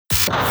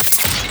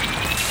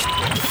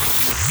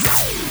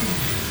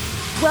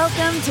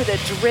Welcome to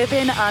The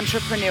Driven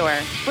Entrepreneur,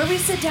 where we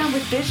sit down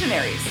with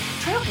visionaries,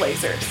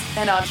 trailblazers,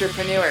 and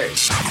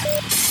entrepreneurs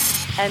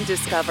and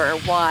discover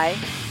why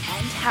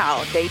and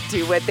how they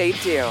do what they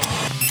do.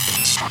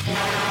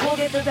 We'll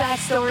get the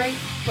backstory,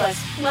 plus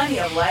plenty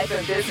of life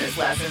and business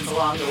lessons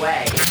along the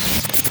way.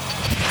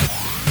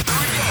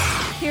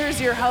 Here's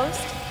your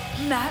host,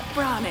 Matt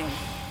Browning.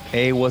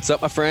 Hey, what's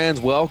up, my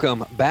friends?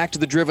 Welcome back to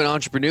The Driven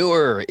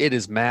Entrepreneur. It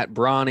is Matt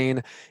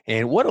Browning,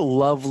 and what a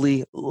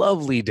lovely,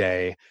 lovely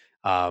day.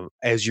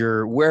 As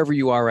you're wherever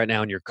you are right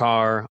now, in your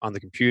car, on the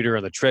computer,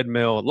 on the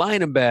treadmill,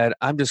 lying in bed,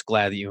 I'm just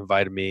glad that you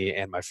invited me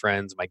and my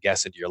friends, my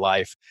guests into your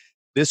life.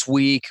 This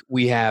week,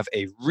 we have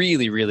a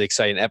really, really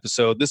exciting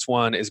episode. This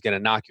one is going to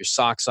knock your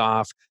socks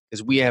off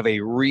because we have a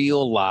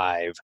real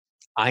live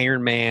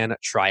Ironman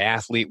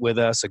triathlete with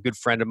us, a good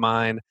friend of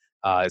mine.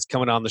 Is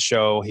coming on the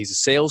show. He's a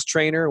sales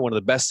trainer, one of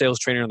the best sales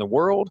trainers in the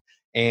world,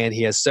 and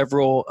he has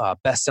several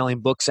best-selling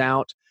books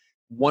out.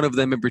 One of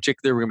them in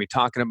particular we're going to be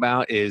talking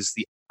about is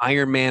the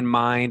Ironman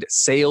Mind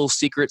Sales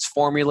Secrets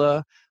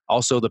Formula,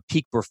 also the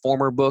Peak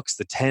Performer books,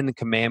 the 10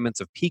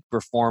 Commandments of Peak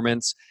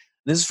Performance.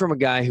 This is from a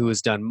guy who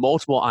has done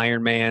multiple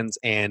Ironmans,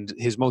 and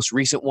his most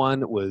recent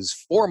one was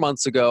 4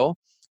 months ago,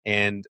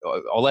 and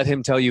I'll let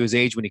him tell you his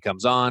age when he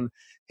comes on.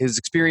 His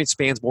experience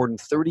spans more than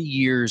 30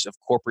 years of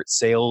corporate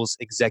sales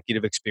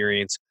executive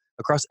experience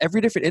across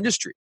every different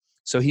industry.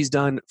 So he's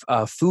done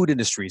food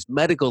industries,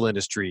 medical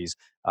industries,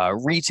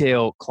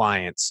 retail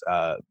clients,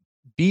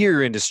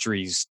 beer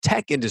industries,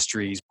 tech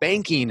industries,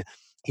 banking.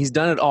 He's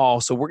done it all.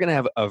 So we're going to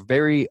have a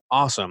very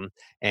awesome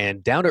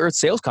and down-to-earth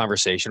sales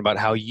conversation about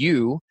how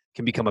you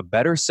can become a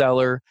better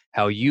seller,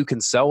 how you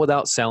can sell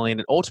without selling,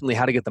 and ultimately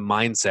how to get the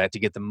mindset to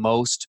get the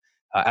most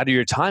out of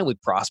your time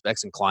with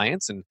prospects and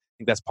clients. And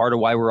I think that's part of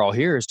why we're all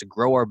here, is to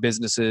grow our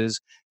businesses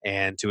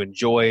and to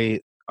enjoy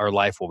our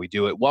life while we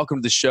do it. Welcome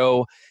to the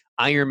show,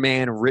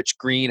 Ironman Rich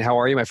Greene. How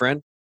are you, my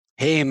friend?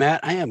 Hey,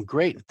 Matt, I am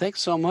great. Thanks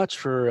so much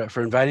for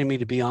inviting me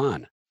to be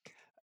on.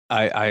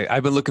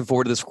 I've been looking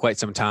forward to this for quite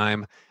some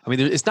time. I mean,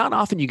 it's not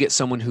often you get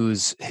someone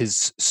who's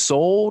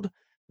sold,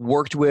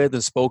 worked with,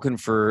 and spoken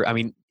for,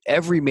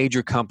 every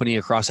major company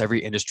across every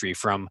industry,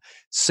 from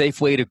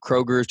Safeway to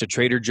Kroger's to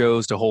Trader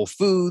Joe's to Whole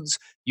Foods.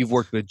 You've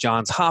worked with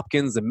Johns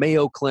Hopkins, the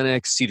Mayo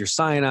Clinic,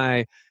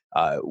 Cedars-Sinai.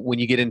 When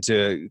you get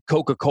into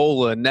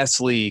Coca-Cola,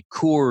 Nestle,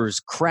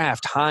 Coors,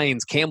 Kraft,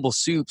 Heinz, Campbell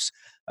Soups,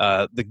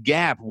 The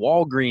Gap,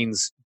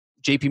 Walgreens,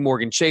 JP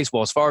Morgan Chase,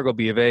 Wells Fargo,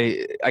 B of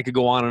A, I could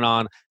go on and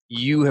on.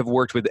 You have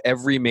worked with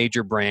every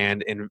major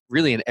brand and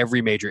really in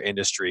every major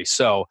industry.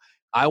 So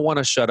I want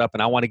to shut up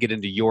and I want to get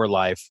into your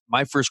life.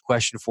 My first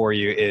question for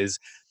you is,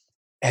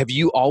 have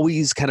you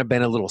always kind of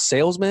been a little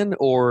salesman,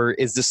 or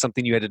is this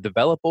something you had to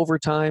develop over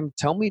time?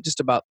 Tell me just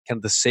about kind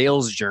of the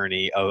sales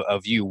journey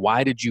of you.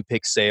 Why did you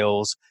pick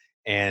sales,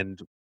 and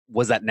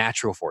was that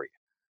natural for you?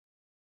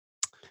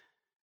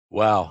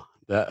 Wow.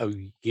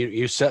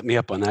 You set me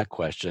up on that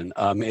question.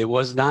 It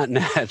was not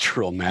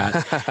natural,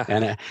 Matt.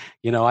 And,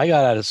 I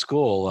got out of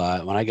school.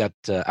 When I got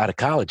out of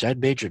college,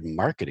 I'd majored in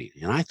marketing,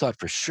 and I thought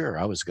for sure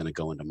I was going to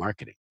go into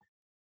marketing.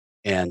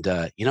 And,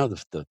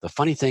 the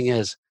funny thing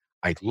is,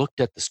 I looked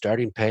at the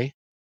starting pay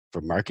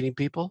for marketing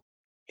people,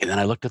 and then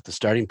I looked at the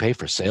starting pay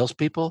for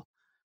salespeople,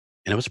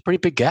 and it was a pretty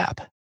big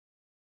gap.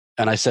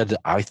 And I said,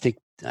 I think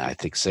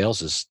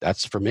sales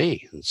that's for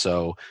me. And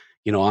so,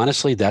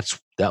 honestly, that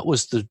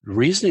was the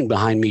reasoning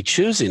behind me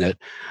choosing it.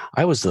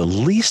 I was the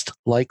least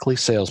likely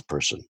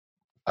salesperson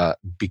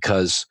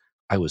because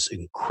I was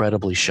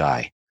incredibly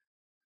shy.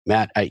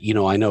 Matt, I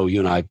know you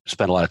and I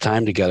spent a lot of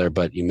time together,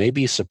 but you may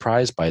be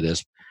surprised by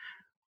this.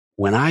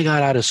 When I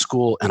got out of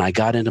school and I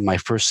got into my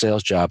first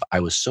sales job,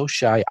 I was so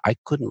shy I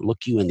couldn't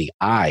look you in the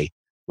eye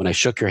when I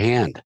shook your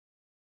hand.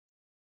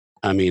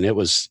 I mean, it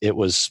was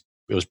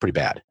pretty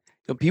bad.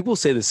 People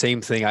say the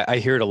same thing. I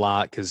hear it a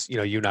lot because,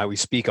 you and I, we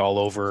speak all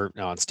over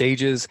on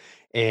stages,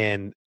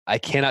 and I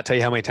cannot tell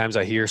you how many times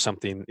I hear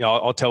something.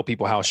 I'll tell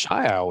people how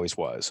shy I always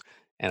was.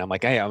 And I'm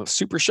like, hey, I'm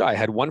super shy. I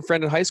had one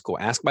friend in high school.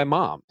 Ask my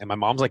mom. And my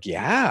mom's like,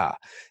 yeah.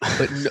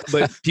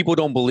 But people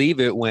don't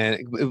believe it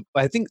when –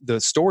 I think the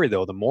story,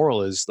 though, the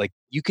moral is, like,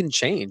 you can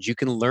change. You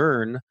can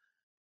learn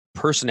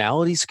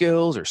personality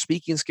skills or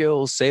speaking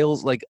skills,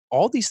 sales. Like,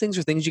 all these things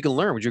are things you can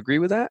learn. Would you agree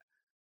with that?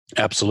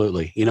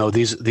 Absolutely.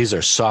 These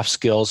are soft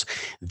skills.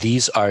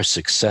 These are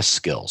success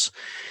skills.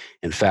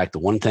 In fact, the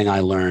one thing I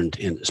learned,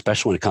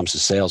 especially when it comes to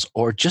sales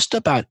or just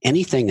about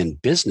anything in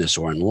business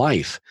or in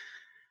life,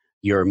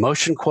 your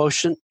emotion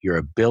quotient, your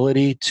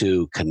ability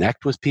to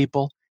connect with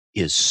people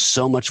is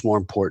so much more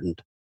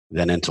important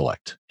than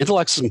intellect.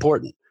 Intellect is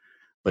important,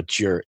 but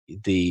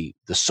the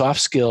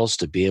soft skills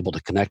to be able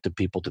to connect to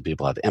people, to be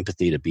able to have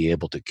empathy, to be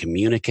able to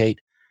communicate,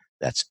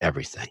 that's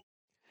everything.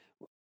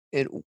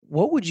 And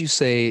what would you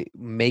say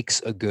makes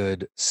a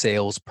good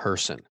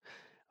salesperson?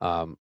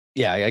 I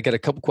got a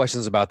couple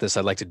questions about this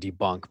I'd like to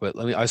debunk, but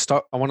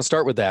I want to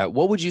start with that.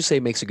 What would you say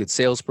makes a good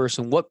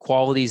salesperson? What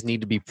qualities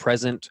need to be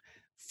present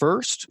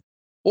first?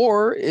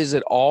 Or is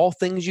it all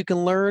things you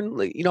can learn?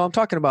 I'm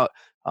talking about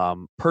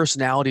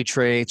personality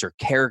traits or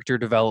character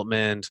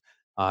development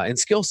and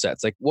skill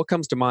sets? Like, what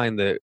comes to mind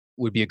that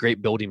would be a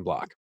great building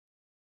block?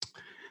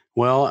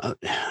 Well,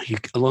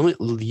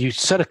 you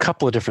said a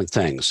couple of different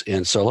things.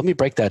 And so let me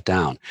break that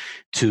down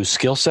to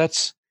skill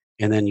sets.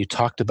 And then you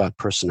talked about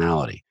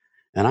personality.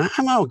 And I'm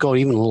going to go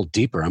even a little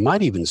deeper. I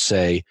might even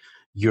say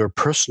your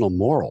personal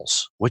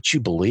morals, what you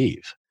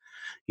believe.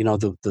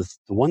 The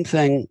one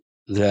thing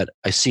that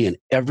I see in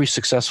every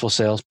successful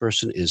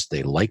salesperson is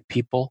they like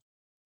people,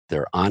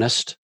 they're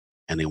honest,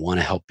 and they want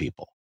to help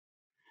people.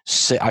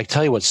 I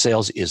tell you what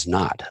sales is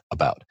not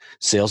about.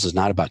 Sales is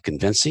not about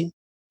convincing.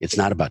 It's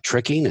not about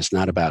tricking. It's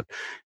not about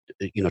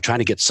trying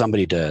to get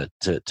somebody to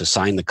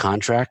sign the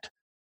contract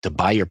to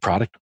buy your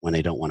product when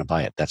they don't want to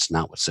buy it. That's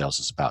not what sales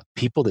is about.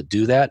 People that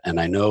do that, and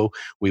I know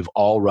we've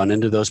all run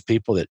into those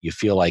people that you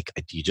feel like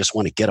you just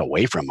want to get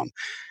away from them.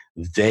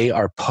 They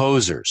are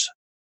posers.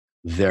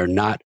 They're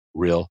not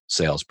real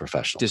sales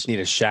professionals. Just need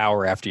a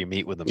shower after you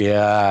meet with them.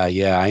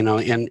 Yeah, I know.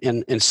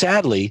 And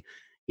sadly,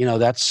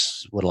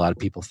 that's what a lot of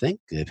people think.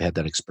 They've had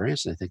that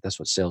experience, and I think that's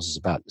what sales is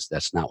about.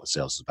 That's not what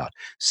sales is about.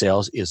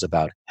 Sales is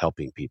about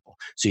helping people.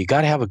 So you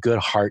got to have a good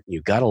heart, and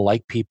you've got to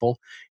like people,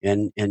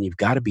 and you've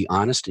got to be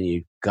honest, and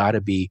you've got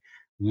to be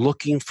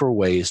looking for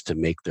ways to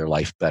make their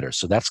life better.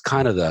 So that's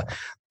kind of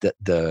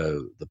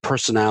the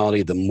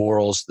personality, the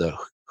morals, the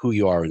who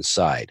you are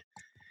inside.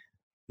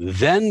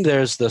 Then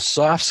there's the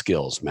soft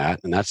skills,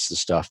 Matt, and that's the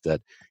stuff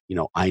that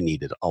I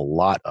needed a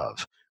lot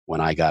of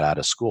when I got out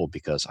of school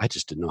because I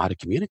just didn't know how to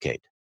communicate.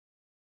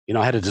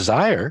 I had a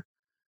desire.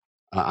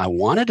 I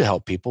wanted to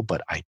help people,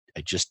 but I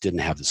just didn't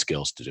have the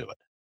skills to do it.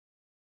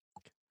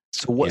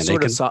 So what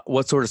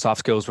sort of soft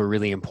skills were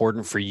really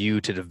important for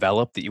you to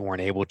develop that you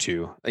weren't able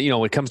to?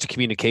 When it comes to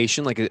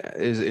communication, like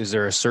is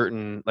there a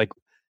certain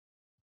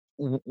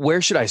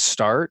where should I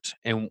start,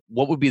 and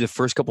what would be the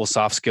first couple of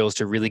soft skills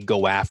to really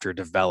go after,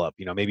 develop?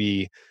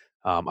 Maybe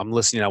I'm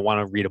listening. I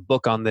want to read a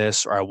book on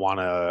this, or I want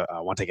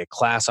to take a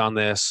class on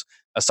this.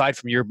 Aside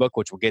from your book,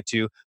 which we'll get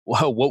to,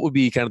 what would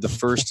be kind of the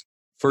first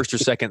or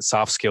second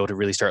soft skill to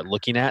really start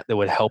looking at that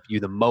would help you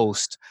the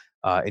most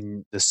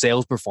in the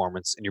sales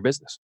performance in your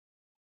business?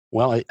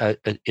 Well,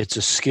 it's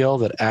a skill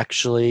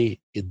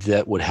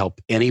that would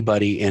help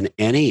anybody in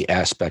any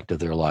aspect of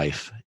their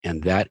life,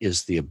 and that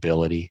is the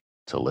ability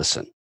to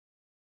listen.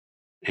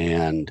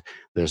 And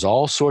there's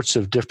all sorts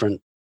of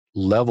different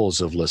levels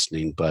of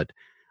listening, but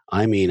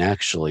I mean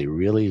actually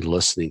really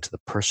listening to the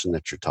person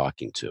that you're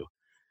talking to,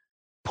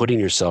 putting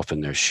yourself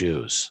in their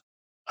shoes,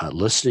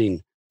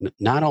 listening,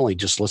 not only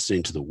just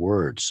listening to the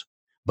words,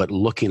 but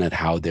looking at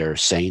how they're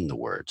saying the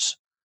words.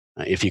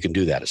 If you can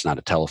do that, it's not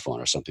a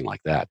telephone or something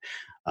like that.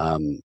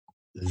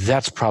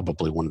 That's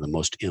probably one of the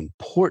most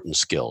important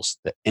skills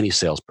that any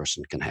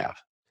salesperson can have.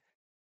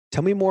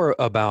 Tell me more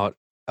about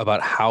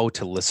how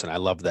to listen. I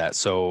love that.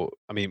 So,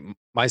 I mean,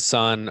 my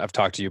son, I've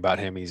talked to you about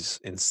him. He's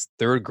in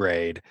third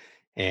grade,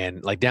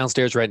 and like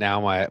downstairs right now,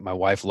 my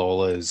wife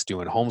Lola is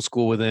doing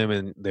homeschool with him,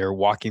 and they're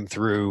walking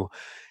through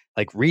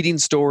like reading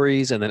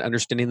stories and then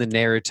understanding the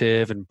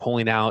narrative and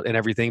pulling out and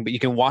everything. But you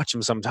can watch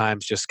them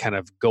sometimes just kind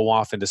of go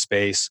off into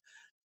space.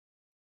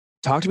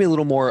 Talk to me a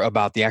little more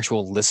about the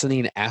actual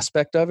listening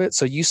aspect of it.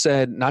 So you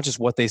said not just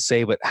what they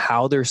say, but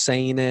how they're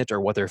saying it or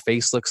what their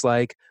face looks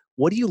like.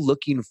 What are you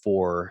looking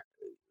for?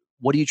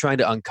 What are you trying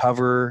to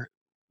uncover?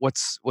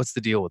 What's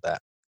the deal with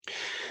that?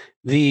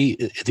 The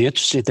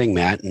interesting thing,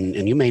 Matt,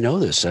 and you may know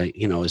this,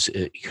 is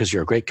because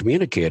you're a great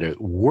communicator.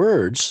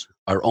 Words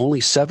are only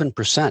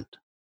 7%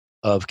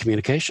 of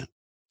communication.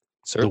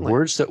 Certainly. The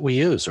words that we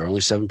use are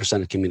only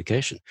 7% of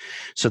communication.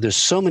 So there's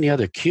so many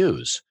other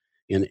cues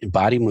in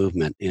body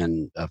movement,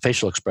 in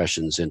facial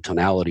expressions, in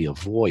tonality of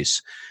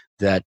voice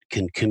that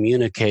can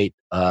communicate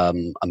a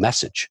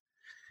message.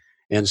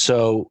 And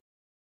so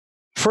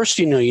first,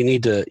 you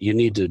need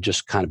to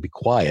just kind of be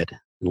quiet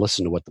and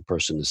listen to what the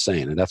person is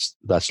saying, and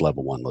that's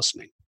level one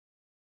listening.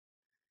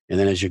 And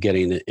then as you're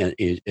getting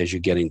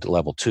to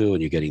level two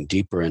and you're getting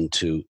deeper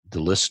into the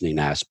listening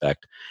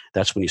aspect,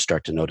 that's when you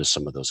start to notice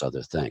some of those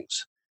other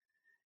things.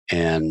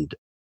 And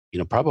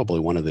probably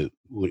when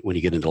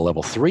you get into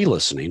level three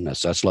listening,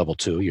 that's level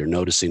two. You're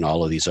noticing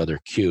all of these other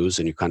cues,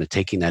 and you're kind of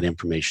taking that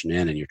information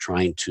in, and you're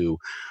trying to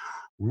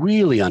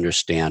really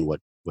understand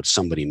what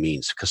somebody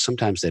means, because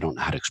sometimes they don't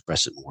know how to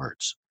express it in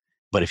words.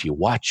 But if you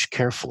watch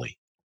carefully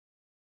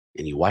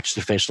and you watch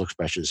their facial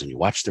expressions and you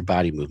watch their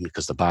body movement,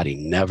 because the body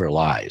never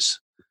lies,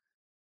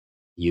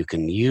 you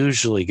can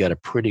usually get a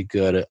pretty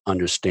good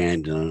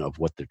understanding of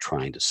what they're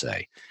trying to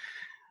say.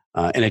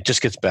 And it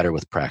just gets better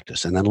with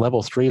practice. And then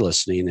level three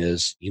listening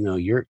is,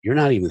 you're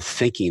not even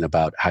thinking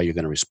about how you're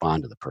going to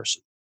respond to the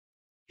person.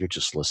 You're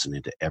just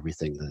listening to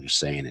everything that they're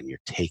saying, and you're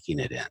taking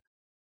it in.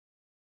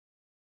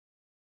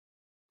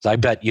 So I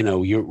bet,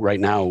 you right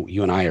now,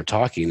 you and I are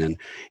talking, and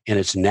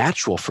it's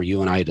natural for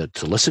you and I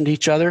to listen to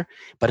each other.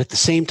 But at the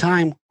same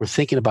time, we're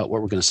thinking about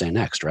what we're going to say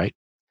next, right?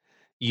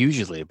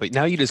 Usually, but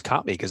now you just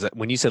caught me, because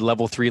when you said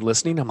level three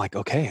listening, I'm like,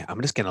 okay,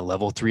 I'm just going to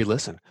level three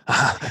listen.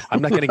 I'm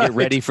not going to get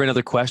ready for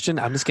another question.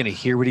 I'm just going to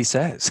hear what he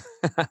says.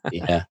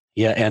 Yeah.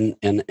 Yeah,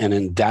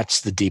 and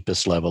that's the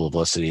deepest level of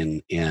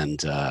listening.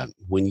 And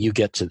when you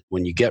get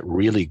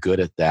really good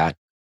at that,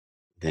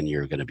 then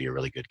you're going to be a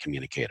really good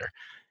communicator.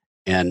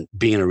 And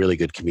being a really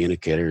good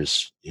communicator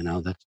is,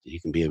 that you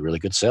can be a really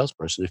good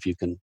salesperson if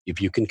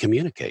you can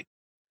communicate.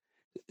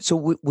 So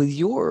with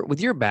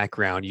your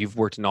background, you've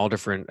worked in all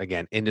different,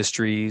 again,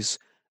 industries,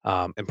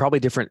 and probably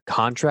different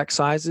contract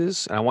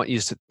sizes. And I want you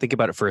to think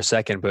about it for a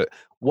second. But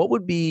what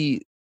would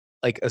be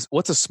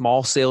what's a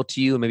small sale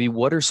to you? And maybe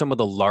what are some of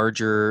the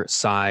larger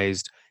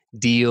sized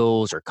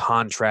deals or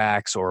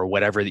contracts or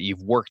whatever that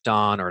you've worked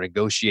on or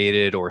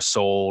negotiated or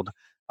sold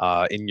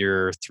in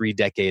your 3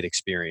 decade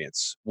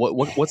experience?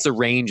 What's the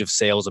range of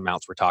sales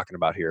amounts we're talking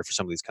about here for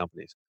some of these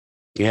companies?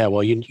 Yeah,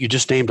 well, you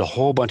just named a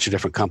whole bunch of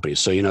different companies.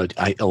 So,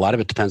 a lot of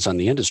it depends on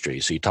the industry.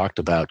 So you talked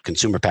about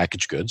consumer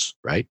packaged goods,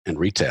 right, and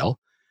retail.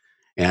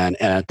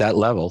 And at that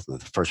level,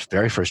 the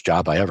very first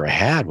job I ever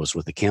had was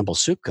with the Campbell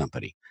Soup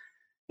Company.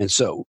 And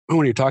so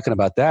when you're talking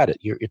about that,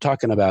 you're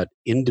talking about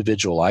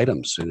individual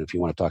items. And if you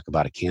want to talk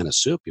about a can of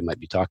soup, you might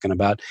be talking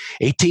about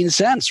 18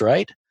 cents,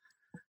 right?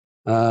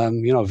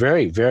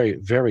 Very, very,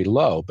 very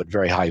low, but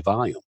very high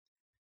volume.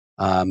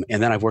 And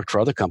then I've worked for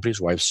other companies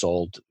where I've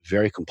sold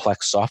very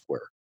complex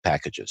software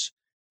packages.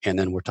 And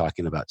then we're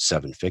talking about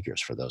seven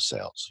figures for those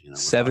sales. We're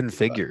Seven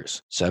talking about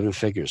figures. 7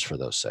 figures for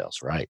those sales,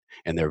 right?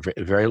 And they're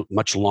very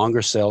much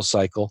longer sales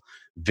cycle,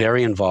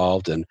 very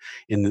involved. And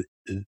in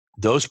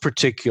those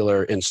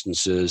particular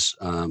instances,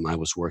 I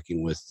was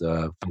working with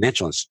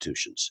financial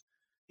institutions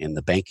in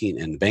the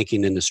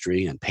banking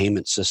industry and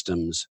payment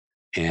systems,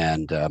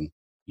 and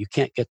you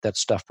can't get that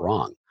stuff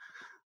wrong.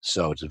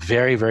 So it's a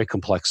very, very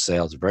complex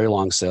sales, very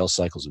long sales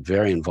cycles,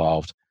 very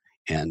involved,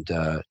 and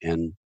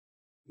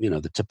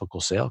the typical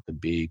sale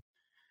could be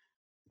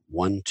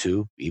 1,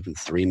 2, even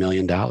 $3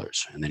 million,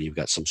 and then you've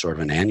got some sort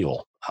of an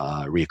annual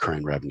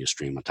recurring revenue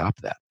stream on top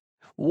of that.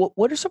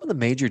 What are some of the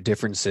major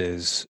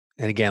differences?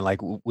 And again, like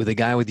with a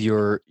guy with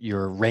your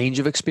range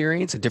of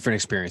experience and different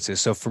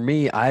experiences. So for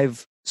me,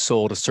 I've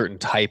sold a certain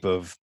type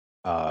of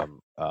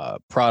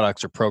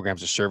products or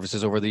programs or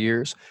services over the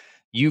years.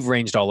 You've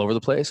ranged all over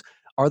the place.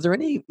 Are there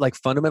any like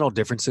fundamental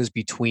differences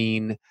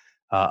between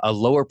a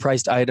lower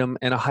priced item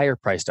and a higher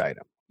priced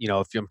item?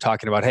 If I'm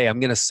talking about, hey, I'm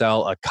going to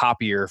sell a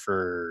copier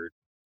for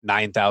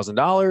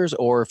 $9,000,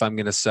 or if I'm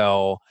going to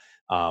sell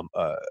an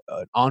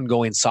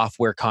ongoing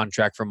software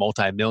contract for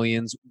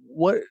multi-millions.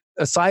 What,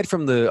 aside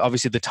from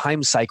obviously the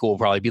time cycle will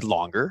probably be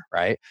longer,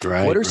 right? What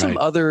Right, are some right.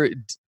 other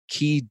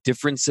key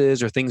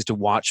differences or things to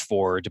watch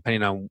for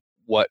depending on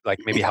what, like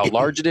maybe how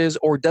large it is,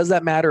 or does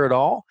that matter at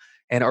all?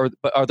 And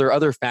are there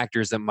other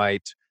factors that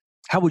might,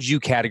 how would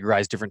you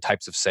categorize different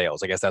types of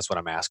sales? I guess that's what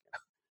I'm asking.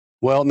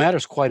 Well, it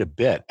matters quite a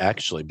bit,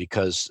 actually,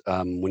 because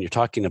when you're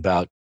talking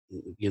about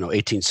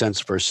 18 cents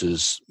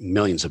versus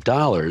millions of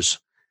dollars,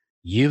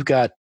 you've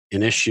got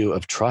an issue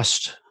of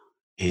trust.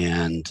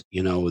 And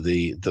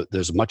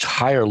there's a much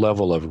higher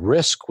level of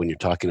risk when you're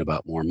talking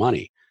about more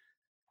money.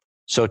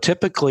 So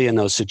typically in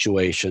those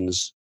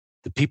situations,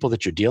 the people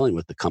that you're dealing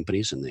with, the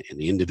companies and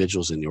the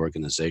individuals in the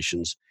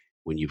organizations,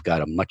 when you've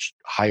got a much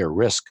higher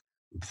risk,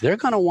 they're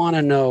going to want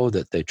to know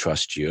that they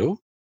trust you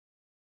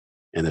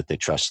and that they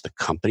trust the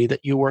company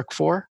that you work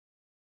for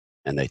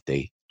and that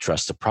they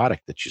trust the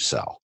product that you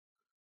sell.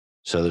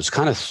 So there's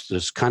kind of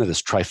this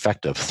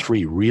trifecta of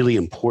three really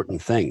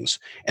important things,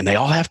 and they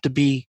all have to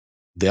be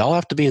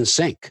in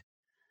sync,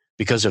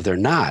 because if they're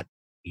not,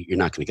 you're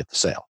not going to get the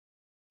sale.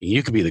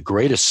 You could be the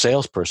greatest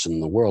salesperson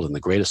in the world and the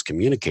greatest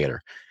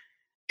communicator,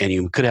 and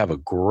you could have a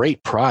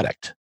great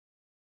product,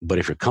 but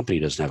if your company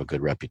doesn't have a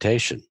good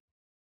reputation,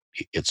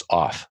 it's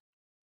off,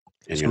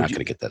 and So you're would not you,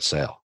 going to get that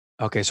sale.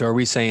 okay, so are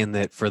we saying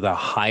that for the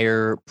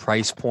higher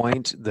price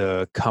point,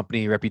 the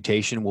company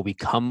reputation will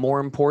become more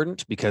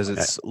important because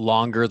it's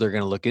longer, they're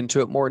going to look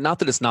into it more? Not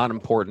that it's not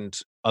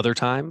important other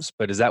times,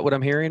 but is that what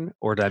I'm hearing,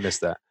 or did I miss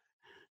that?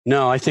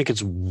 No, I think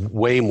it's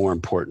way more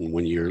important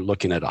when you're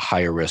looking at a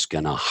higher risk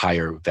and a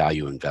higher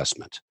value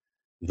investment.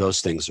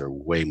 Those things are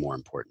way more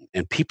important,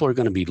 and people are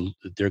going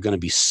to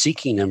be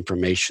seeking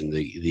information.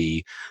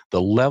 The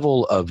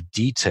level of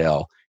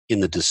detail in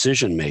the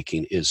decision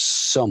making is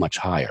so much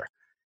higher,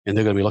 and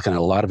they're going to be looking at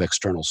a lot of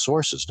external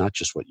sources, not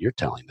just what you're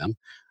telling them.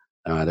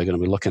 They're going to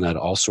be looking at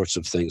all sorts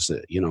of things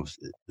that,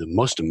 the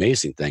most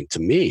amazing thing to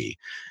me,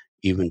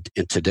 even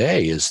in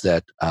today, is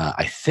that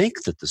I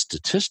think that the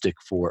statistic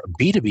for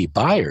B2B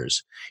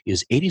buyers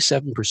is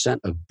 87%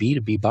 of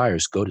B2B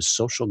buyers go to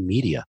social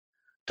media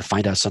to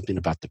find out something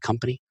about the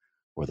company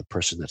or the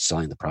person that's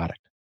selling the product.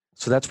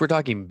 So we're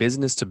talking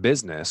business to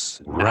business,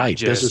 not Right,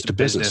 business to just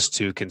business business.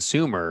 to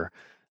consumer.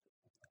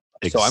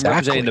 So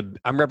Exactly.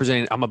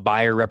 I'm a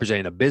buyer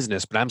representing a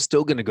business, but I'm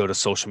still going to go to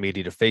social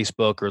media, to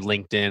Facebook or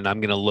LinkedIn. I'm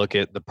going to look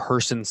at the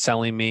person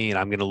selling me, and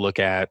I'm going to look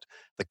at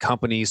the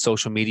company's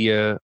social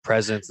media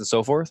presence and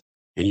so forth.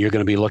 And you're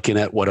going to be looking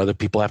at what other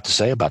people have to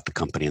say about the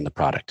company and the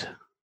product.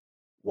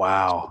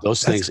 Wow.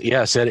 Those things,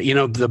 yes. And,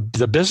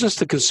 the business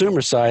to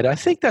consumer side, I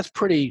think that's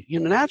pretty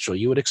natural.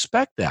 You would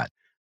expect that.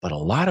 But a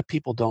lot of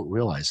people don't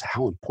realize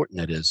how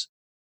important it is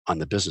on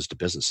the business to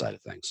business side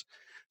of things.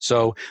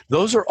 So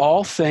those are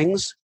all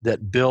things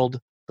that build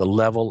the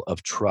level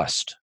of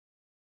trust.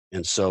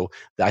 And so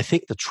I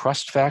think the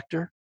trust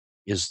factor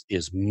is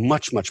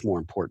much, much more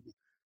important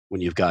when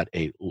you've got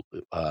a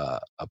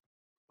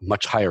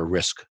much higher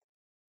risk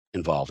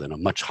involved and a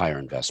much higher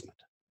investment.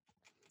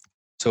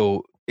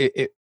 So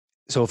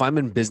so if I'm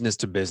in business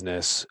to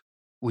business,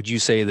 would you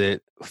say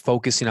that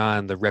focusing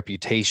on the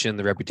reputation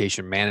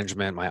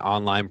management, my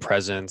online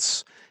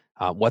presence,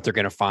 what they're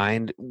going to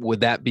find,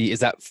 is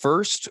that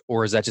first,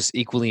 or is that just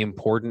equally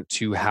important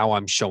to how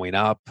I'm showing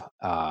up,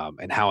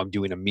 and how I'm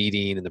doing a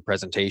meeting and the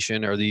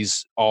presentation? Are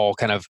these all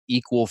kind of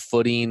equal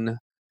footing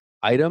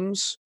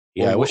items,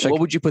 or Yeah, I wish I what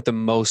could. would you put the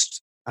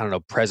most, I don't know,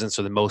 presence,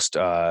 or the most,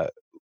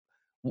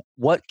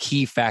 what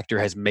key factor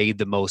has made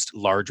the most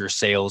larger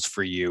sales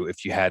for you,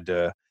 if you had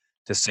to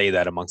say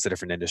that amongst the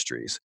different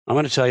industries? I'm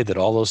going to tell you that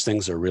all those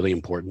things are really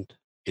important,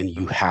 and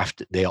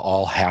Mhm. they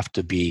all have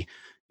to be,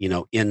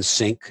 in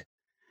sync.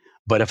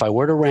 But if I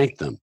were to rank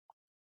them,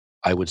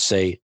 I would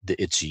say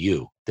that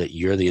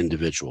you're the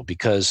individual,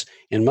 because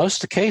in most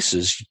of the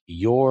cases,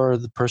 you're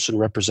the person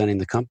representing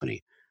the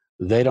company.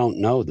 They may not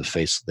know the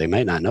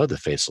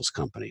faceless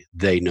company.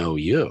 They know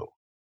you.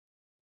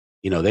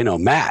 They know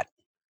Matt,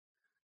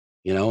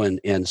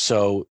 and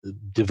so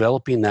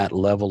developing that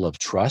level of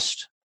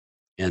trust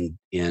and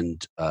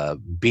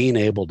being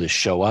able to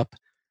show up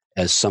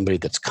as somebody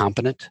that's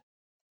competent,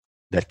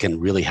 that can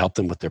really help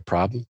them with their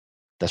problem,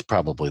 that's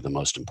probably the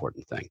most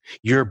important thing.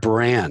 Your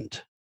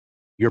brand,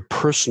 your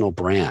personal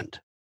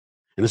brand.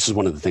 And this is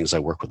one of the things I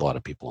work with a lot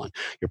of people on.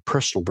 Your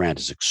personal brand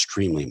is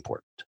extremely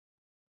important.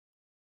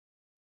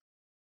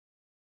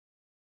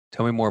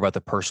 Tell me more about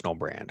the personal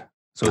brand.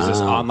 So is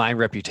this Ah, online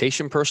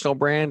reputation personal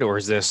brand, or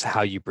is this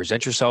how you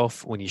present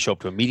yourself when you show up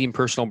to a meeting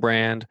personal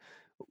brand?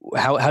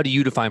 How do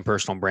you define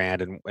personal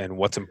brand, and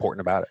what's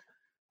important about it?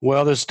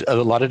 well, there's a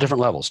lot of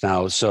different levels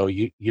now. So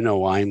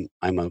I'm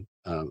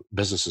a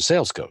business and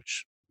sales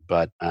coach,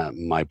 but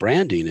my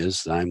branding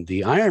is that I'm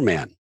the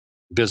Ironman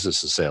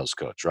business and sales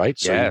coach, right?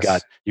 So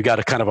Yes. you got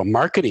a kind of a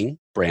marketing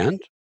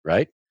brand,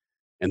 right?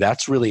 And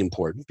that's really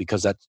important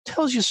because that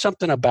tells you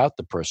something about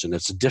the person.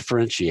 It's a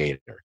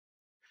differentiator.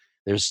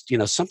 There's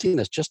something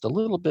that's just a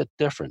little bit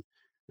different.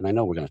 And I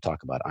know we're going to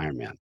talk about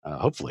Ironman,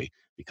 hopefully,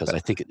 because I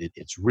think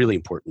it's really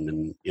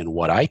important in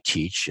what I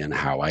teach and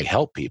how I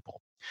help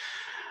people.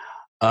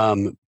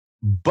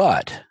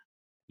 But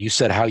you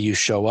said how you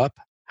show up.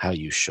 How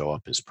you show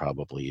up is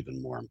probably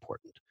even more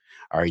important.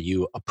 Are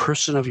you a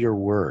person of your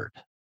word?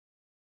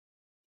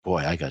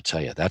 Boy, I got to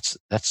tell you, that's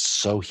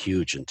so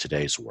huge in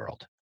today's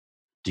world.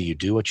 Do you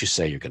do what you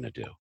say you're going to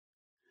do?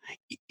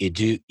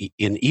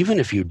 And even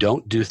if you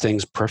don't do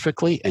things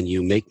perfectly and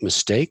you make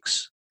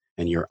mistakes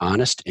and you're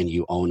honest and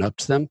you own up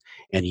to them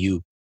and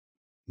you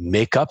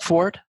make up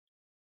for it,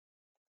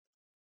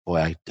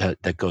 boy,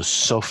 that goes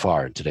so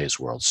far in today's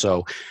world.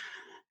 So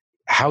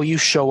how you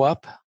show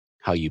up,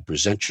 how you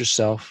present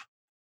yourself,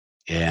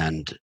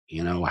 and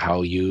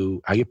how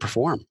you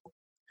perform,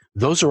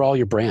 those are all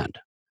your brand,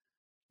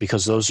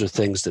 because those are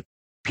things that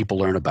people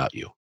learn about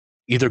you,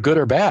 either good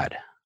or bad.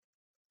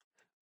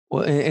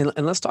 Well,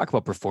 and let's talk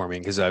about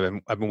performing, because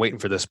I've been waiting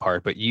for this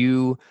part. But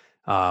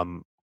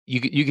um,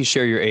 you can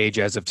share your age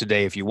as of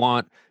today if you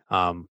want.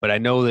 But I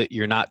know that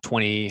you're not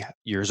 20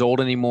 years old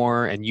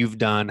anymore, and you've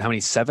done how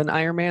many, 7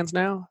 Ironmans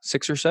now?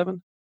 6 or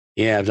 7?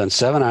 Yeah, I've done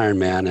 7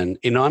 Ironman,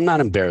 and I'm not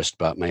embarrassed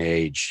about my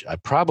age. I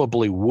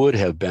probably would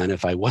have been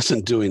if I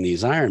wasn't doing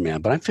these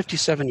Ironman, but I'm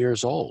 57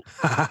 years old,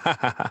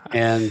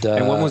 and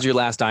And when was your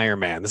last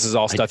Ironman? This is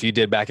all I stuff you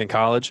did back in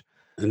college?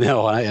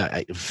 no,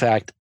 in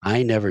fact,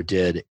 I never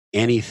did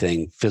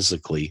anything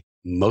physically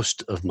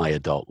most of my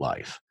adult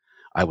life.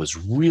 I was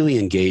really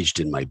engaged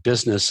in my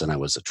business, and I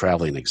was a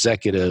traveling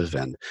executive,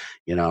 and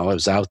I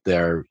was out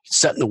there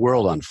setting the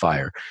world on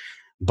fire.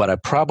 But I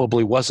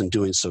probably wasn't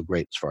doing so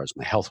great as far as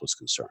my health was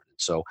concerned.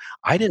 So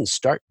I didn't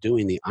start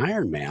doing the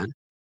Ironman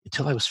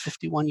until I was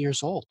 51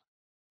 years old.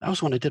 That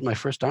was when I did my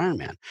first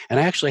Ironman. And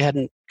I actually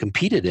hadn't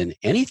competed in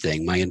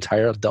anything my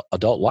entire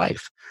adult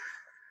life.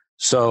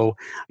 So,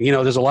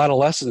 there's a lot of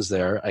lessons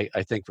there,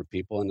 I think, for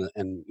people.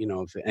 And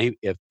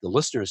if the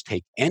listeners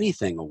take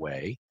anything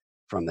away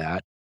from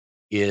that,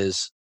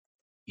 is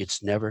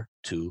it's never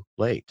too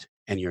late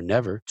and you're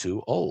never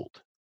too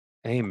old.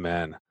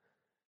 Amen.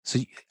 So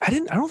I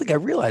don't think I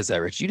realized that,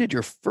 Rich. You did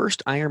your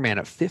first Ironman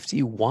at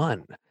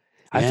 51.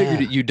 I figured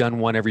Yeah. that you'd done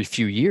one every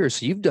few years.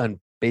 So you've done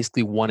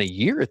basically one a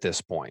year at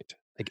this point,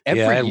 like Yeah.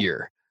 every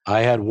year.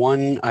 I had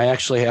one. I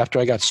actually, after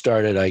I got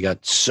started, I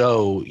got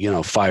so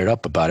fired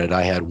up about it.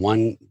 I had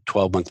one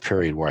 12-month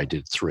period where I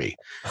did 3,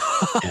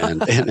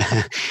 and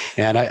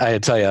and I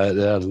tell you,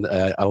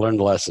 I learned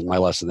my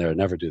lesson there.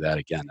 Never do that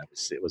again.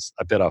 It was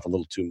I bit off a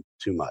little too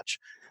much.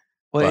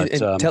 Well, and,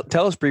 But and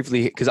tell us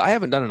briefly, because I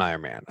haven't done an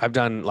Ironman. I've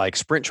done like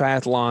sprint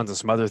triathlons and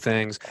some other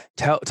things.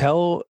 Tell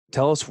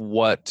us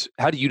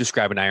how do you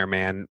describe an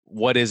Ironman?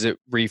 What is it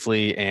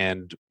briefly,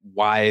 and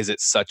why is it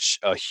such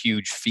a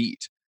huge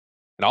feat?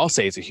 And I'll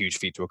say it's a huge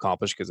feat to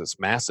accomplish because it's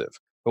massive.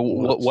 But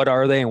what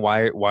are they, and why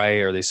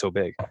are they so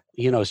big?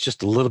 It's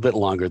just a little bit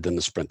longer than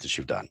the sprint that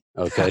you've done.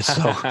 Okay,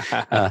 so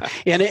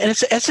and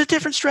it's a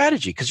different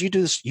strategy because you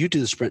do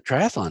the sprint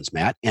triathlons,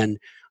 Matt, and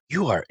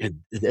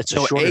it's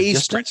a shorter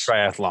distance.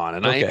 Sprint triathlon,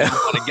 and okay.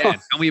 Again,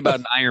 tell me about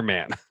an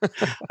Ironman.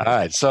 All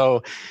right,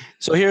 so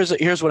here's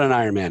what an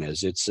Ironman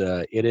is.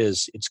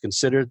 It's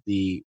considered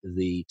the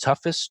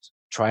toughest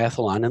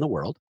triathlon in the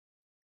world.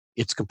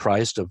 It's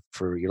comprised of,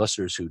 for your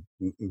listeners who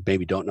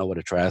maybe don't know what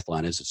a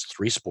triathlon is, it's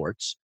 3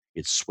 sports.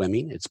 It's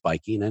swimming, it's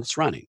biking, and it's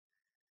running.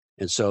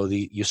 And so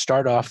you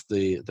start off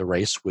the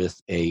race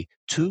with a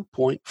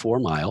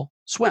 2.4 mile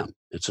swim.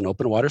 It's an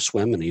open water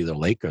swim in either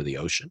lake or the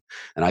ocean.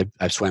 And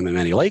I've swam in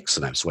many lakes,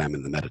 and I've swam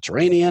in the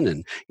Mediterranean,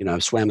 and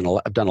I've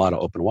done a lot of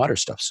open water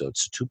stuff. So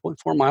it's a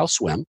 2.4 mile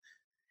swim.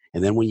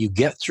 And then when you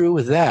get through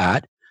with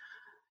that,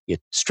 you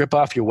strip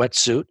off your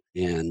wetsuit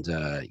and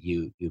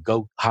you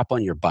go hop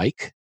on your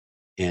bike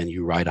and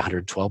you ride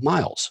 112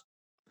 miles.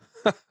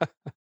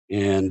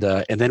 and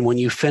then when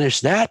you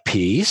finish that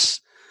piece,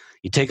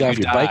 you take off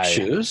your bike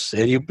shoes,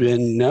 and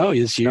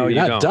you're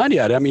not done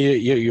yet. I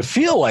mean, you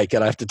feel like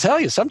it. I have to tell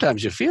you,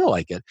 sometimes you feel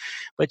like it,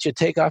 but you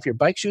take off your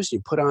bike shoes, you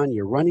put on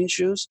your running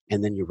shoes,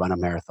 and then you run a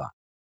marathon.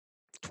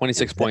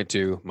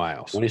 26.2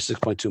 miles.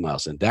 26.2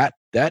 miles, and that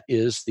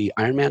is the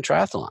Ironman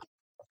triathlon.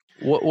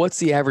 What's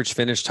the average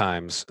finish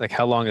times? Like,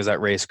 how long does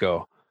that race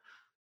go?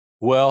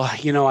 Well,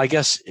 I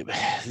guess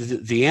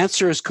the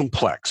answer is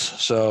complex.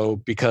 So,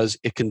 because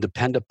it can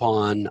depend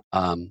upon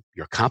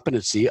your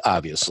competency,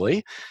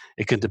 obviously,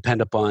 it can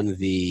depend upon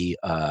the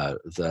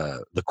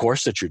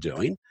course that you're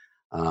doing.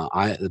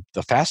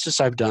 The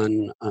fastest I've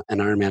done an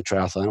Ironman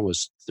triathlon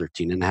was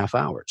 13 and a half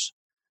hours.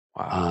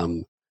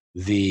 Wow.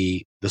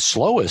 The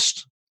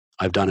slowest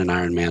I've done an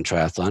Ironman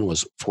triathlon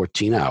was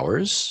 14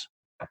 hours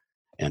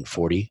and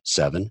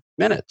 47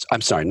 minutes.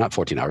 I'm sorry, not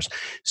 14 hours,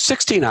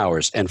 16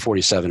 hours and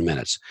 47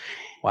 minutes.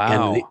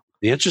 Wow. And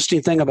the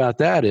interesting thing about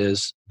that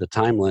is the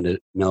time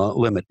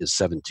limit is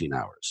 17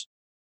 hours.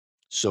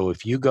 So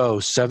if you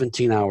go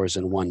 17 hours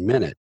and 1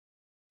 minute,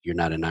 you're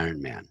not an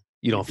Ironman.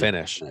 You don't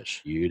finish.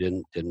 You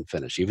didn't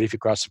finish, even if you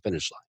cross the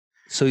finish line.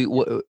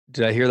 So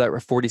did I hear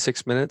that?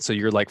 46 minutes? So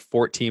you're like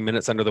 14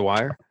 minutes under the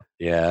wire?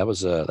 Yeah, that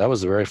was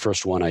the very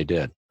first one I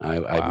did.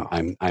 Wow.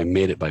 I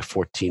made it by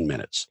 14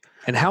 minutes.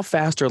 And how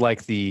fast are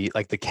like the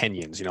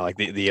Kenyans, like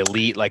the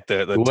elite, like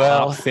the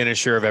top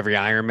finisher of every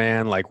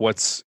Ironman? Like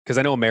because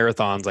I know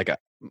marathons, like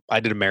I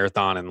did a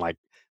marathon in like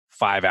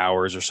 5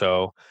 hours or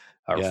so,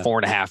 or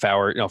 4.5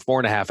 hours,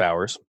 4.5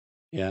 hours.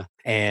 Yeah.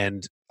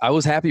 And I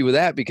was happy with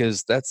that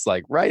because that's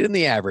like right in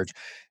the average.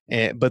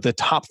 But the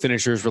top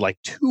finishers were like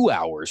 2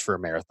 hours for a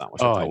marathon,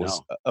 which I thought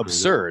was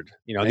absurd.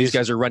 These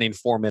guys are running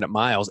 4-minute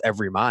miles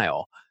every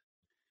mile.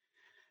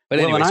 But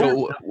anyway,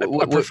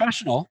 a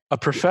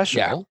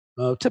professional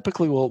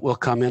typically will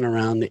come in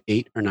around the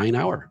 8 or 9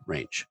 hour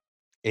range.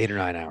 8 or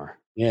 9 hour.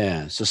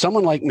 Yeah. So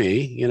someone like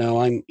me,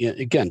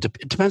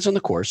 it depends on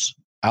the course.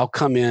 I'll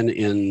come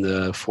in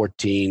the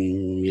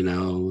 14,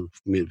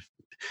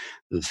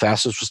 the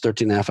fastest was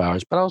 13 and a half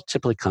hours, but I'll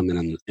typically come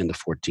in the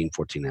 14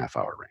 and a half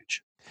hour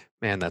range.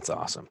 Man, that's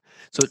awesome.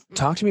 So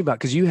talk to me about,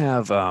 because you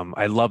have,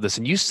 I love this,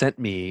 and you sent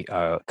me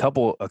a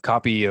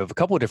copy of a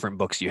couple of different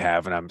books you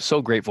have, and I'm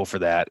so grateful for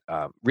that.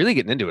 Really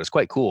getting into it. It's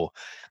quite cool.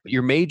 But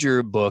your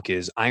major book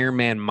is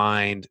Ironman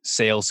Mind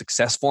Sales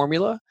Success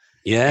Formula.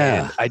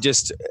 Yeah. And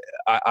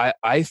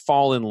I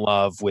fall in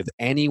love with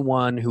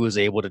anyone who is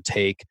able to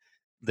take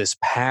this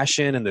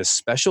passion and this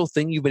special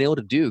thing you've been able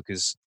to do,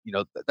 because,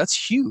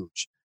 that's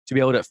huge to be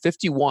able to at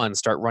 51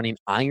 start running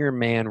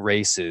Ironman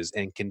races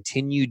and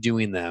continue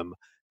doing them.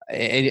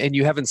 And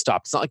you haven't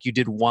stopped. It's not like you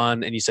did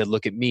one and you said,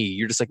 look at me.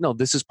 You're just like, no,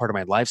 this is part of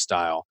my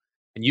lifestyle.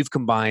 And you've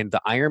combined the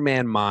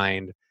Ironman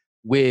mind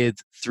with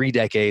 3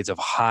 decades of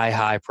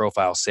high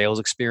profile sales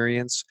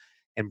experience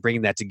and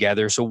bringing that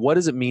together. So what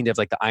does it mean to have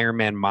like the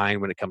Ironman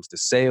mind when it comes to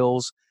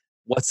sales?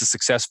 What's the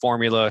success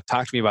formula?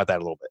 Talk to me about that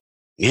a little bit.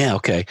 Yeah.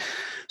 Okay.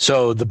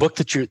 So the book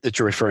that you're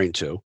referring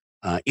to,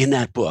 in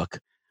that book,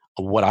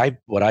 what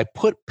I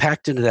put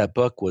packed into that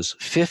book was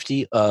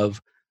 50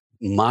 of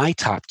my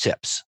top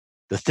tips.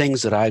 The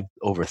things that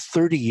over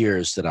 30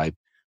 years that I've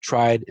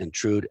tried and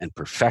trued and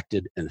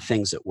perfected, and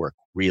things that work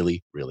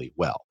really, really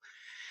well.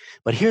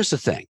 But here's the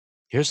thing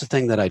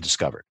that I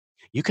discovered.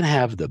 You can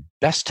have the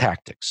best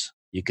tactics.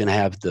 You can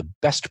have the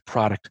best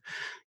product.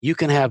 You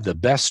can have the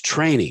best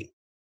training.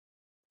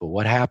 But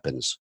what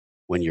happens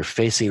when you're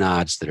facing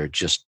odds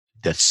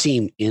that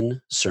seem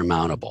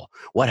insurmountable?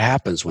 What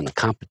happens when the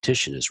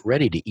competition is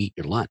ready to eat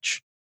your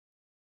lunch?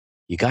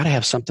 You got to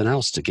have something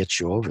else to get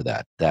you over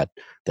that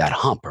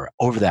hump, or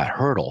over that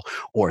hurdle,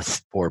 or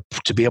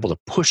to be able to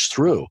push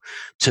through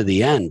to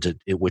the end,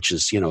 which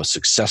is a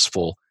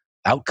successful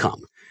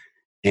outcome.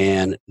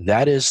 And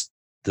that is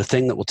the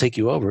thing that will take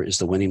you over, is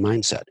the winning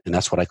mindset, and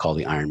that's what I call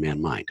the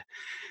Ironman mind.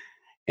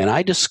 And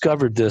I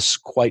discovered this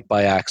quite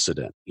by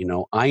accident.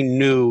 I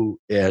knew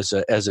as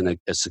a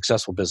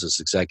successful business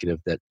executive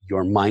that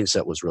your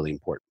mindset was really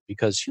important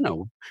because,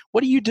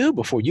 what do you do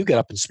before you get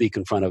up and speak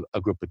in front of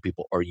a group of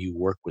people or you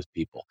work with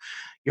people?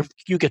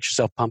 You get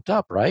yourself pumped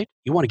up, right?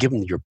 You want to give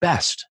them your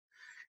best.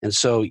 And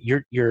so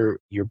you're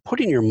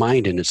putting your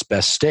mind in its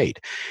best state.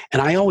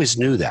 And I always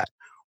knew that.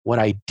 What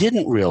I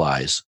didn't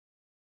realize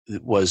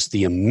was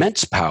the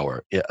immense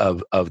power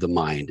of the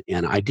mind.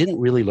 And I didn't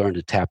really learn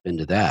to tap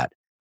into that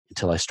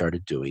until I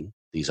started doing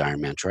these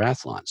Ironman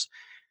triathlons.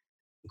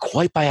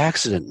 Quite by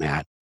accident,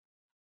 Matt,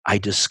 I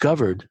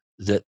discovered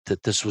that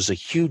this was a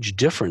huge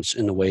difference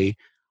in the way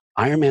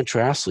Ironman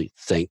triathletes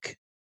think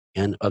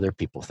and other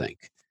people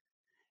think.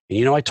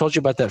 And I told you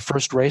about that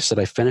first race that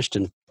I finished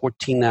in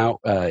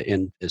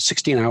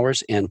 16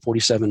 hours and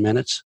 47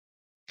 minutes.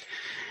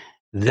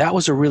 That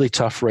was a really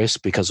tough race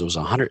because it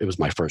was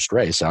my first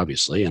race,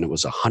 obviously, and it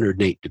was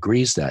 108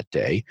 degrees that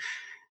day.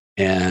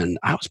 And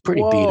I was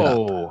pretty beat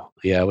up.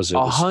 Yeah, it was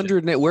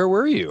 100. Where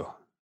were you?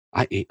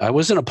 I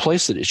was in a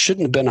place that it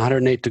shouldn't have been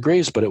 108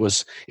 degrees, but it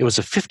was a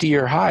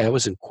 50-year high. I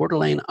was in Coeur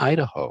d'Alene,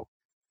 Idaho.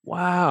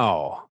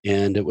 Wow.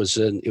 And it was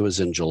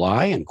in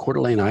July in Coeur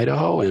d'Alene,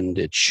 Idaho, and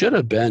it should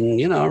have been,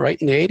 right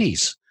in the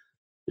 80s.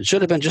 It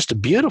should have been just a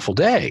beautiful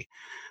day.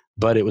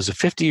 But it was a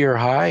 50-year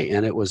high,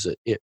 and it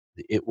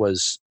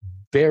was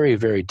very,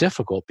 very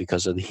difficult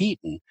because of the heat.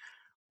 And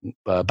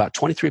about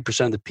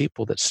 23% of the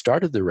people that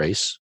started the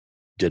race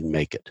didn't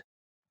make it.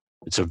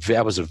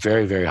 That was a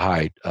very, very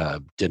high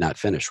did not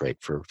finish rate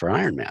for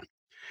Ironman.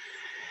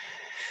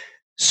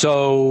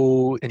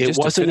 So and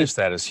just to finish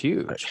that is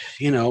huge.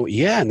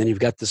 Yeah. And then you've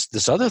got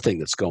this other thing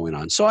that's going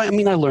on. So I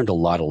learned a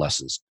lot of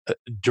lessons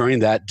during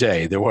that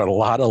day. There were a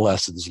lot of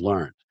lessons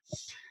learned.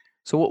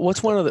 So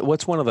what's one of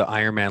the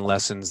Ironman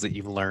lessons that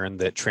you've learned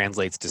that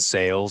translates to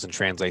sales and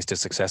translates to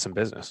success in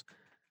business?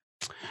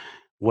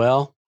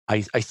 Well,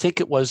 I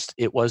think it was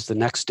the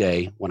next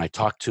day when I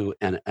talked to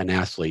an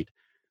athlete.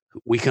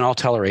 We can all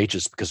tell our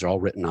ages because they're all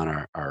written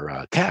on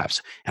our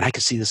calves. And I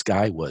could see this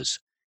guy was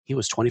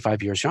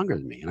 25 years younger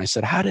than me. And I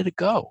said, "How did it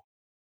go?"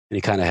 And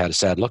he kind of had a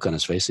sad look on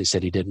his face. He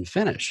said he didn't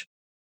finish.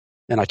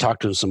 And I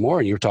talked to him some more,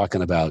 and you were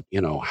talking about,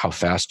 how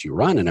fast you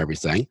run and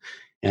everything.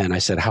 And I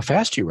said, "How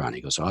fast do you run?"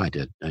 He goes, I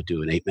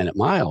do an 8-minute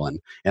mile.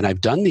 And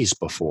I've done these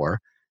before.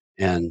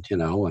 And,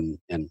 and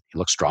he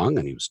looked strong,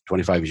 and he was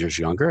 25 years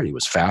younger, and he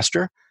was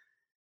faster.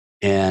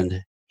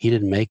 And he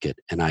didn't make it,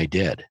 and I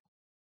did.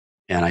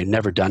 And I'd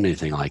never done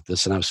anything like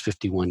this, and I was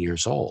 51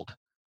 years old.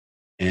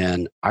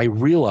 And I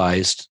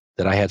realized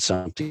that I had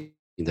something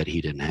that he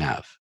didn't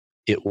have.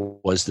 It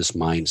was this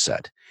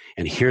mindset.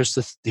 And here's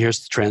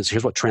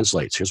what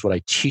translates. Here's what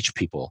I teach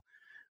people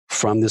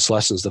from these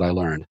lessons that I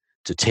learned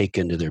to take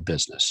into their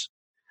business.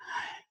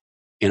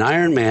 In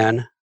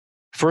Ironman,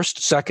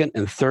 first, second,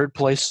 and third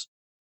place,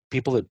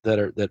 people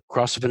that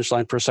cross the finish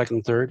line first, second,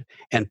 and third,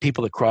 and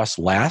people that cross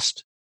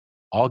last,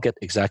 all get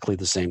exactly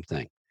the same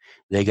thing.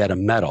 They get a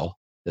medal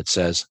that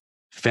says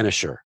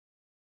finisher.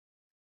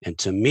 And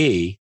to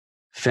me,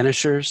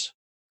 finishers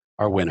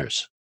are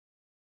winners.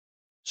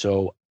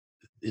 So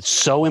it's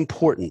so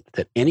important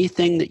that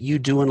anything that you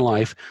do in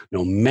life,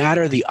 no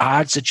matter the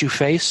odds that you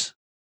face,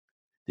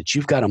 that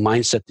you've got a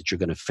mindset that you're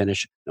going to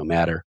finish no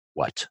matter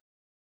what.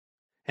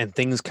 And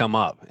things come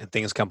up, and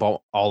things come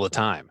up all the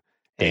time.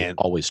 They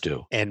always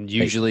do. And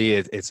usually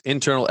it's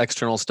internal,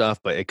 external stuff,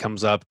 but it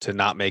comes up to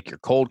not make your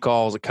cold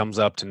calls. It comes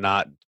up to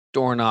not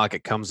door knock.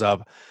 It comes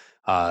up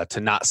to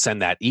not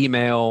send that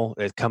email.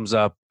 It comes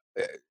up,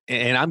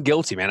 and I'm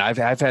guilty, man. I've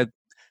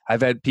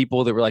had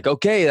people that were like,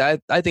 "Okay, I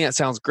think that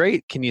sounds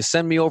great. Can you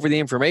send me over the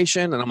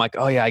information?" And I'm like,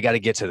 "Oh yeah, I got to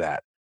get to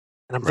that."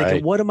 And I'm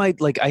thinking, what am I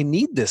like? I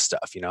need this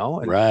stuff,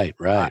 And right.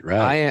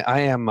 I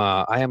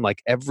am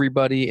like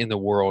everybody in the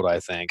world.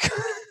 I think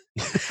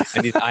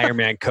I need an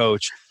Ironman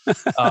coach.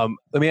 Let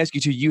me ask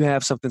you too. You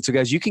have something, so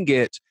guys, you can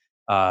get.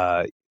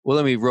 Well,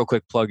 let me real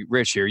quick plug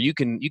Rich here. You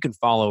can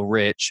follow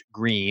Rich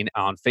Greene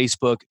on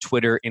Facebook,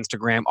 Twitter,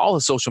 Instagram. All the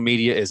social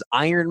media is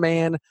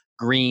Ironman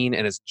Greene,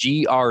 and it's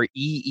Greene.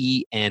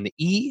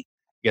 You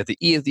got the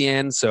E at the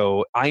end,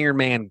 so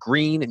Ironman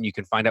Greene, and you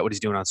can find out what he's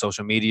doing on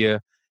social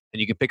media. And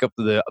you can pick up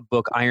the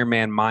book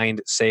Ironman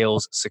Mind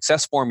Sales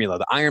Success Formula,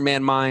 the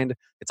Ironman Mind.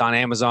 It's on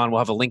Amazon. We'll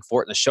have a link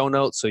for it in the show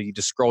notes, so you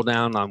just scroll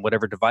down on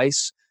whatever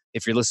device.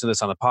 If you're listening to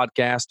this on the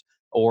podcast,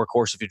 or of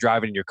course, if you're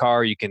driving in your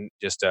car, you can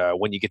just,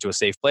 when you get to a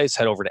safe place,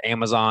 head over to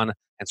Amazon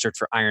and search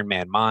for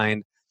Ironman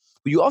Mind.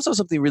 But you also have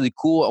something really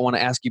cool. I want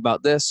to ask you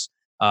about this.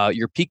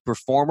 Your Peak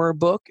Performer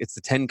book. It's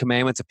the 10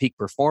 Commandments of Peak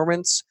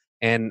Performance.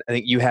 And I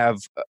think you have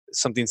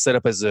something set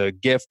up as a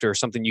gift or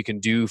something you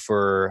can do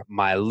for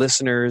my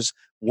listeners.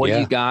 What do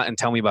you got? And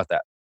tell me about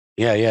that.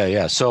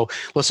 Yeah. So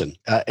listen,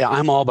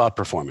 I'm all about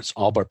performance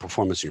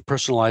in your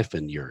personal life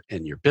and your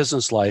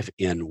business life,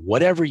 in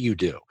whatever you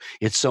do.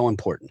 It's so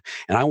important.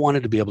 And I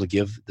wanted to be able to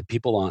give the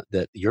people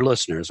your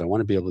listeners, I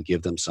want to be able to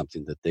give them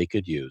something that they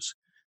could use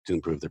to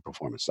improve their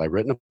performance. So I've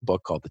written a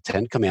book called The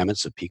 10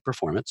 Commandments of Peak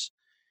Performance.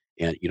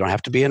 And you don't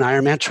have to be an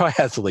Ironman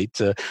triathlete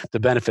to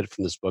benefit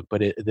from this book,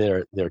 but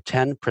there are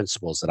 10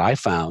 principles that I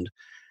found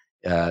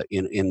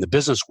in the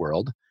business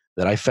world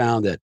that I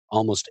found that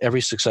almost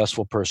every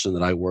successful person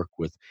that I work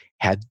with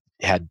had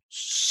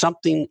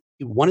something,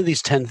 one of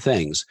these 10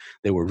 things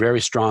they were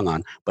very strong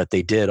on, but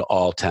they did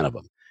all 10 of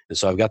them. And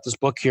so I've got this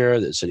book here.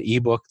 It's an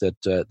ebook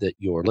that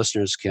your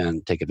listeners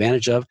can take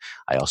advantage of.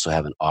 I also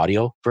have an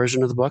audio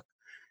version of the book,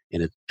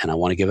 and I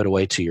want to give it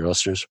away to your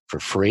listeners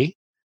for free.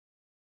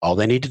 All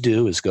they need to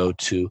do is go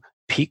to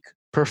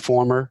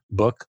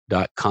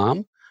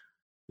peakperformerbook.com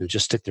and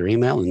just stick their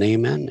email and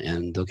name in,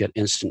 and they'll get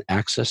instant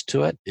access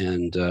to it.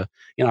 And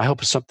I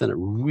hope it's something that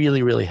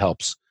really, really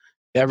helps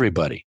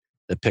everybody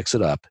that picks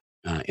it up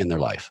in their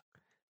life.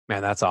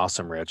 Man, that's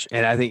awesome, Rich.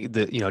 And I think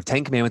the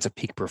 10 Commandments of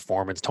Peak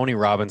Performance. Tony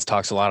Robbins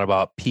talks a lot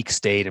about peak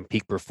state and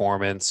peak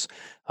performance.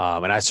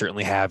 And I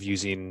certainly have,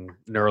 using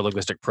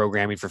neuro-linguistic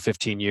programming for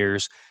 15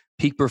 years.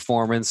 Peak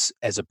performance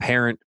as a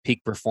parent,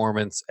 peak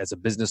performance as a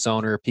business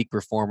owner, peak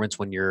performance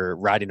when you're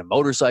riding a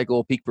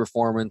motorcycle, peak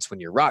performance when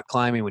you're rock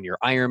climbing, when you're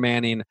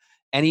Ironmanning,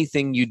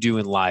 anything you do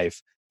in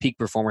life, peak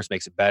performance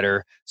makes it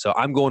better. So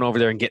I'm going over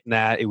there and getting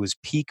that. It was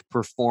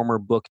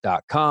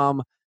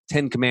peakperformerbook.com,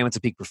 10 Commandments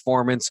of Peak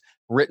Performance,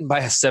 written by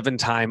a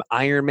 7-time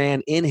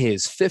Ironman in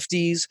his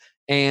 50s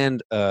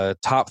and a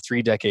top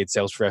 3-decade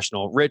sales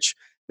professional. Rich,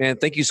 man,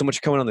 thank you so much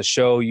for coming on the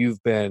show.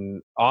 You've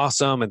been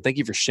awesome, and thank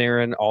you for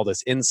sharing all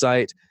this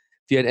insight.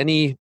 If you had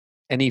any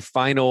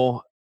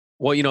final,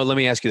 well, let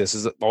me ask you this.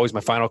 This is always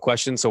my final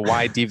question, so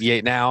why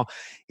deviate now?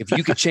 If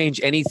you could change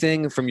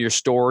anything from your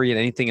story and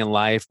anything in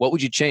life, what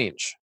would you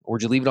change? Or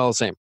would you leave it all the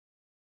same?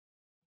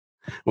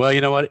 Well, you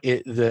know what?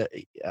 There'd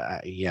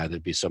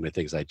be so many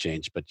things I'd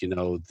change, but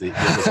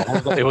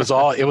it was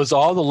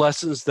all the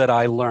lessons that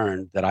I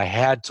learned, that I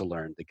had to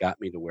learn, that got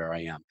me to where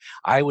I am.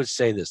 I would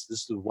say this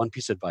is the one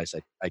piece of advice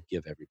I'd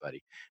give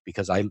everybody,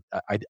 because I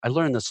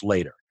learned this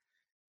later,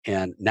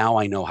 and now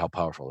I know how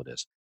powerful it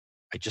is.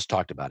 I just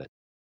talked about it.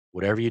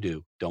 Whatever you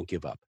do, don't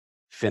give up.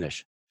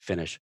 Finish,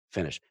 finish,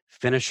 finish.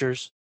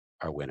 Finishers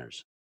are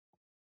winners.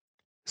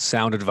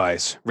 Sound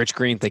advice. Rich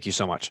Greene, thank you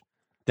so much.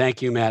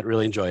 Thank you, Matt.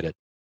 Really enjoyed it.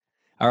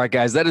 All right,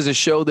 guys, that is a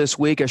show this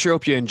week. I sure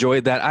hope you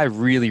enjoyed that. I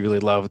really, really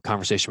love the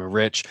conversation with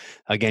Rich.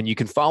 Again, you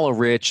can follow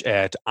Rich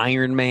at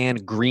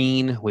Ironman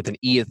Greene with an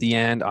E at the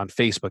end on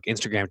Facebook,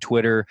 Instagram,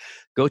 Twitter.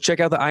 Go check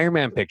out the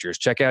Ironman pictures.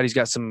 Check out, he's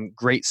got some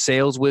great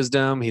sales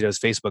wisdom. He does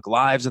Facebook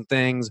Lives and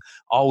things,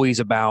 always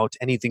about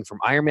anything from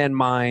Ironman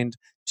mind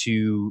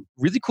to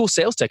really cool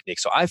sales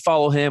techniques. So I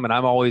follow him, and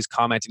I'm always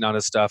commenting on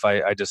his stuff.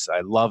 I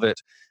love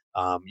it.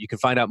 You can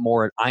find out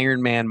more at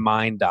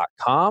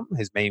ironmanmind.com,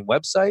 his main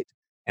website.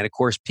 And of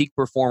course,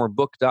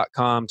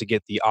 peakperformerbook.com to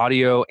get the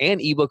audio and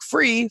ebook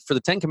free for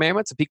the 10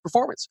 Commandments of Peak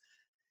Performance.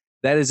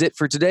 That is it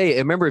for today. And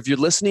remember, if you're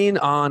listening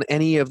on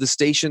any of the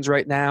stations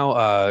right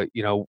now,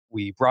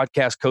 we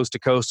broadcast coast to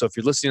coast. So if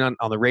you're listening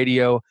on the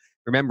radio,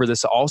 remember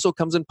this also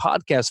comes in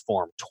podcast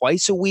form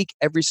twice a week,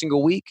 every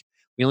single week.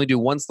 We only do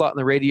one slot on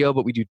the radio,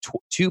 but we do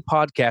 2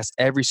 podcasts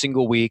every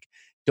single week.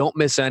 Don't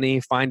miss any.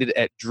 Find it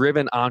at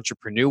Driven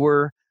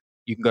Entrepreneur.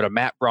 You can go to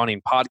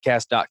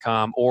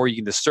mattbrowningpodcast.com, or you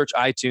can just search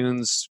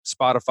iTunes,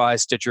 Spotify,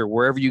 Stitcher,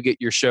 wherever you get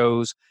your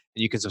shows,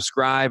 and you can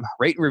subscribe,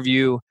 rate, and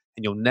review,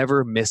 and you'll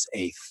never miss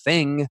a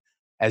thing.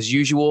 As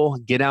usual,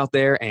 get out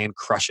there and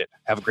crush it.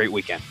 Have a great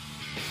weekend.